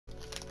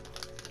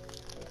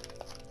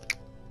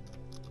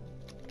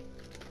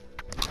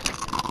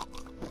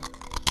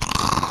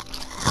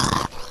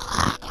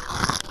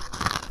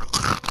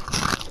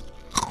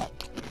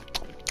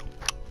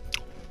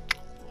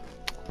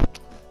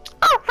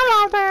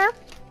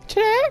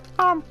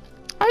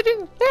I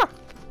didn't. Yeah.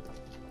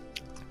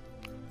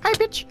 Hi,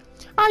 bitch.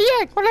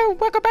 Yeah. Hello.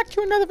 Welcome back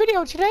to another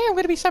video. Today I'm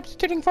gonna be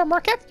substituting for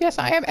Marquette. Yes,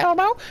 I am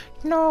Elmo.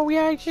 No,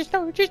 yeah. Just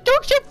don't say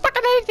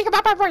fucking anything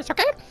about my voice,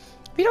 okay?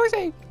 If you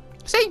don't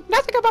say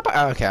nothing about my.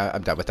 Oh, okay,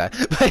 I'm done with that.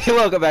 But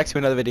welcome back to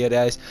another video,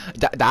 guys.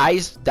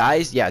 Dies.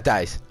 Yeah,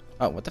 dies.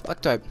 Oh, what the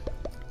fuck do I?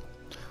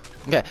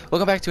 Okay,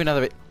 welcome back to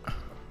another.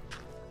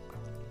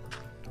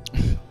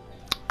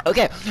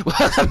 Okay,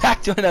 welcome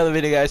back to another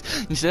video, guys.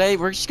 And today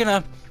we're just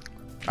gonna.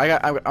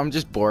 I'm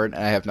just bored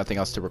and I have nothing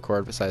else to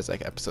record besides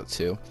like episode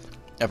 2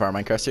 of our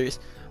Minecraft series.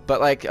 But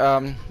like,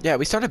 yeah,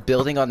 we started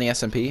building on the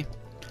SMP,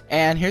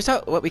 and here's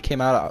what we came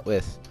out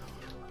with.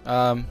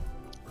 Yeah,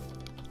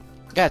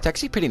 it's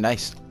actually pretty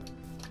nice.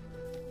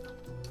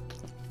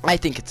 I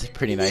think it's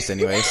pretty nice,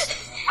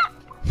 anyways.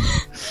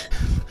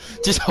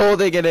 Just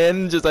holding it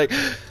in, just like,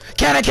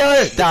 can I kill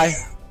it? Die.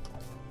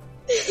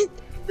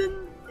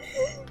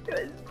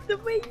 The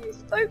way you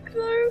spoke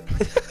though,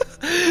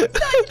 sounds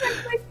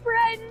like my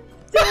friend.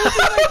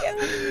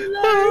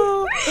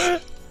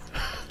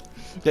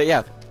 Like,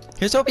 yeah.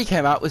 Here's what we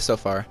came out with so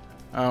far.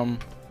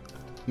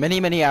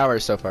 Many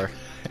hours so far.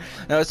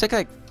 No, it took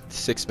like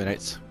 6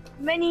 minutes.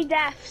 Many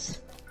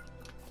deaths.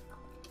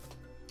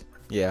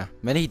 Yeah,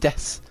 many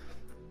deaths.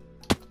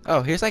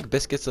 Oh, here's like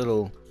Biscuit's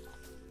little.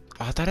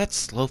 Oh, I thought that's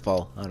slow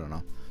fall. I don't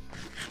know.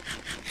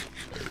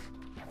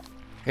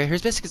 Okay,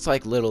 here's Biscuit's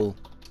like little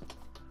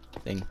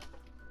thing.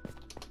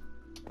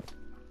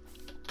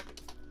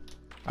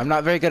 I'm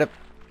not very good at.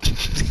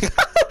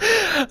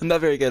 I'm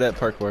not very good at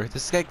parkour.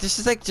 This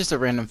is like just a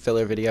random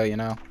filler video, you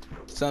know,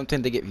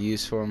 something to get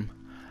views from.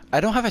 I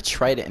don't have a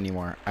trident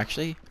anymore,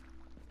 actually.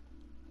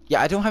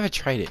 Yeah, I don't have a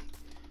trident.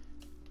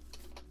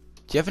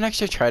 Do you have an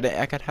extra trident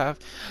I could have?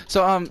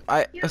 So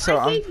I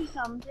gave you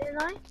some,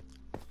 didn't I?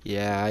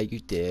 Yeah, you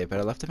did, but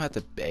I left them at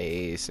the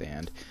base,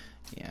 and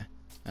yeah,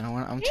 I don't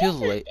want. I'm too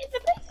late.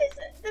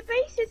 The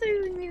base is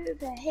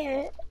over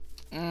here.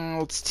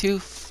 It's too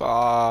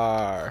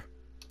far.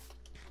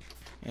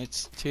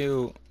 It's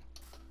too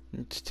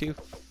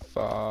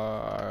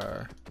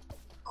far.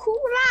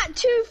 Call that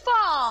too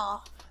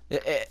far.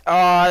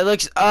 Oh, it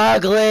looks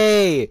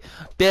ugly.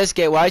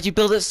 Biscuit, why'd you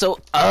build it so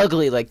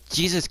ugly? Like,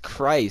 Jesus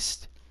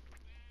Christ.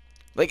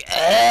 Like, But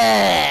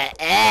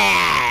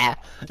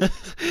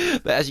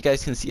as you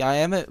guys can see,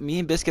 me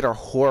and Biscuit are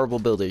horrible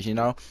builders, you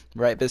know?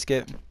 Right,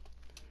 Biscuit?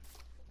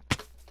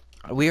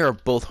 We are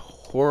both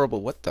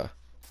horrible. What the?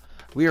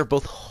 We are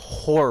both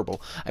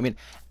horrible. I mean,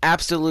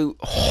 absolute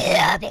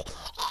horrible.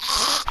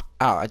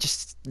 Oh, I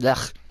just.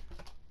 Ugh.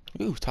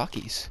 Ooh,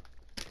 talkies.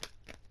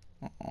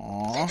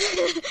 Aww.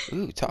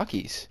 Ooh,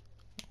 talkies.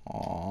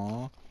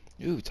 Aww.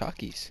 Ooh,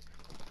 talkies.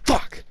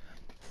 Fuck!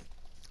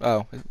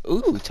 Oh.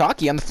 Ooh,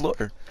 talkie on the floor.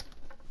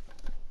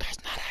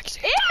 There's not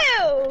actually.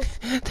 Ew!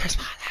 There's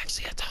not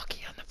actually a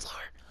talkie on the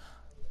floor.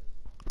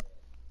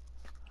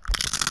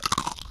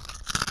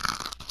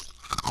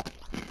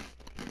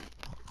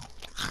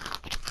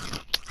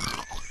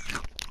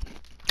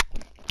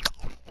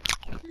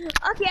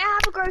 Okay, I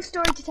have a gross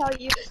story to tell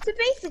you. So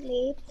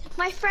basically,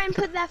 my friend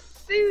put their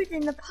food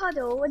in the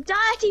puddle, a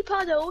dirty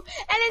puddle,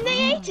 and then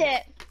they ate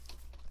it.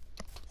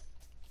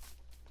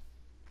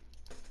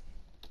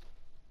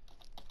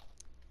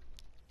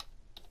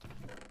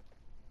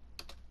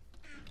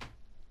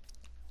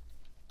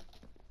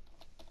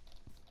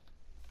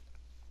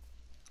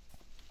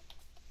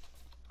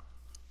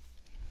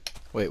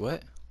 Wait,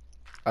 what?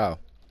 Oh.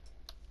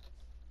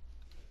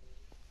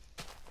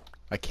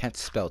 I can't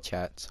spell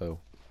chat, so.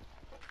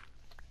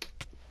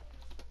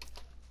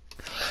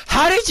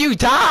 How did you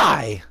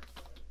die?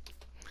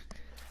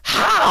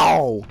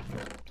 How?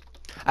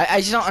 I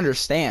just don't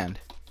understand.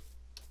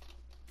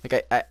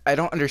 Like, I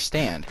don't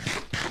understand.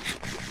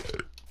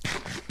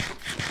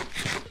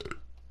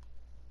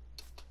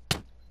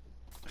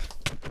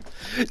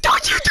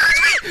 Don't you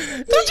touch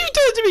me! Don't you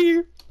touch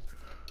me!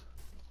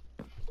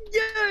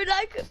 Dude,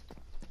 like.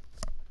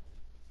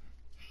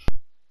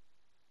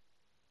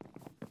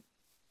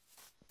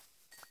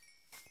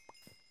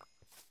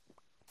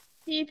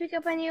 Did you pick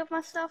up any of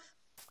my stuff?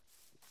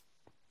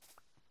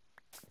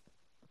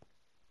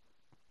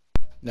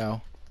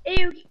 No.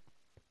 Ew.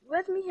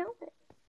 Let me help it.